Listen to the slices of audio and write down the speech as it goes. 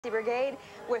Brigade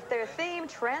with their theme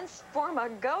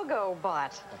Transform-A-Go-Go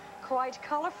Bot. Quite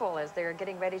colorful as they're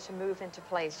getting ready to move into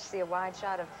place. You see a wide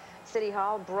shot of City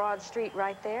Hall, Broad Street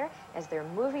right there as they're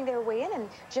moving their way in. And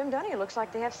Jim Dunny, it looks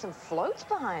like they have some floats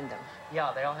behind them.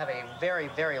 Yeah, they all have a very,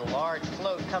 very large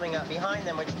float coming up behind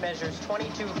them, which measures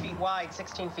 22 feet wide,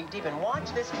 16 feet deep. And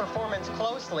watch this performance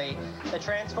closely. The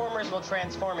Transformers will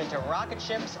transform into rocket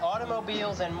ships,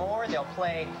 automobiles, and more. They'll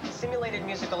play simulated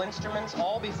musical instruments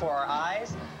all before our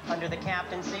eyes under the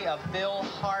captaincy of Bill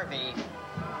Harvey.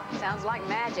 Sounds like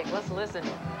magic. Let's listen.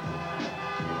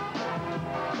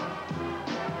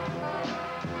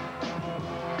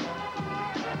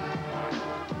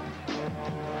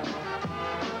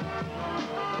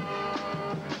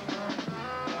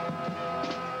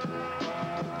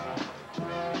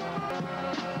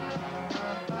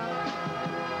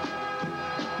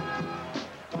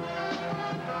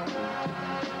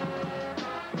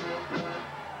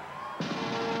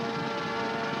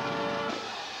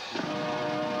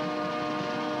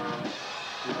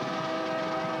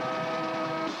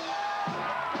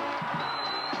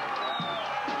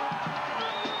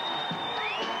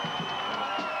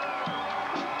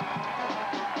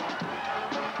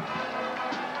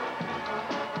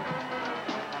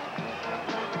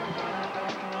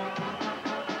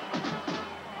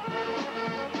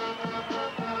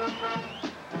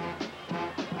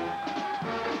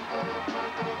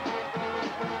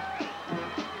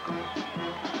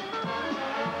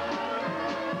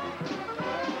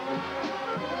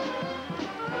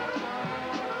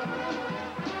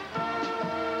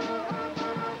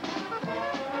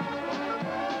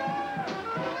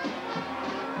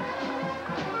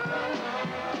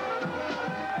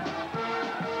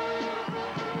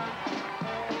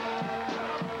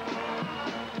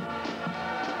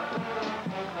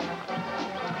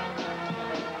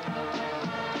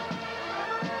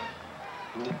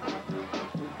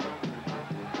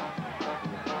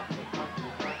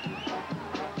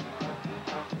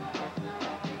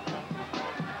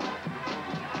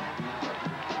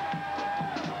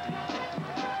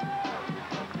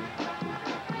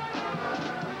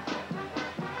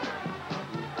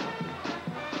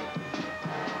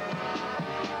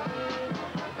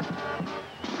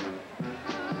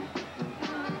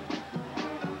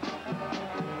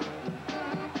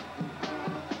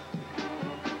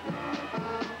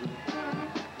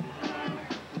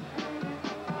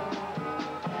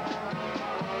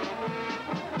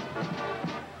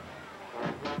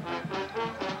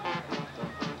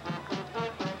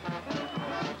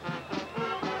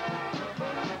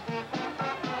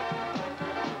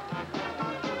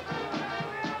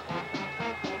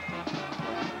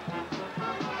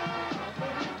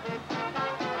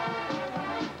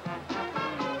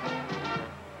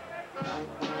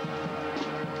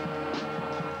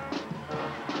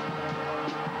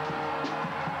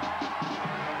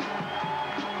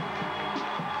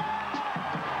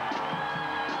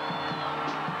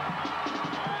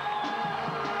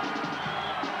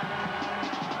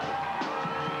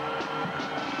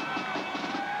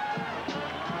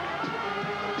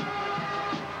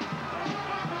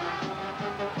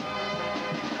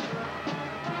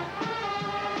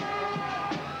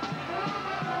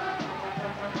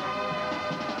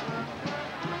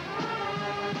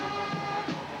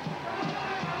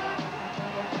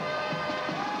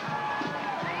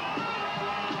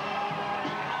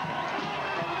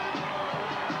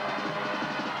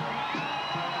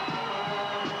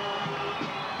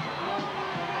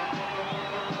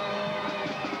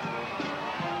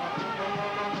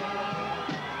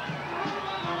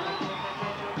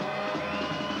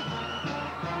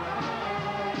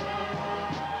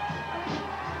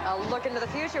 Look into the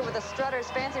future with the Strutters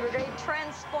Fancy Brigade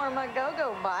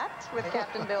Transform-A-Go-Go Bot with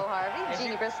Captain Bill Harvey,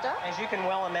 Jeannie Bristow. As you can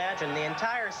well imagine, the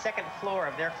entire second floor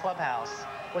of their clubhouse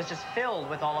was just filled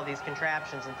with all of these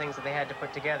contraptions and things that they had to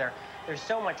put together. There's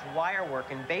so much wire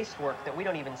work and base work that we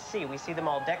don't even see. We see them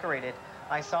all decorated.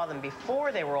 I saw them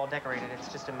before they were all decorated.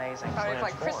 It's just amazing. Oh, it's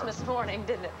like Christmas morning,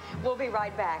 didn't it? We'll be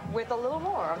right back with a little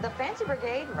more of the Fancy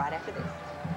Brigade right after this.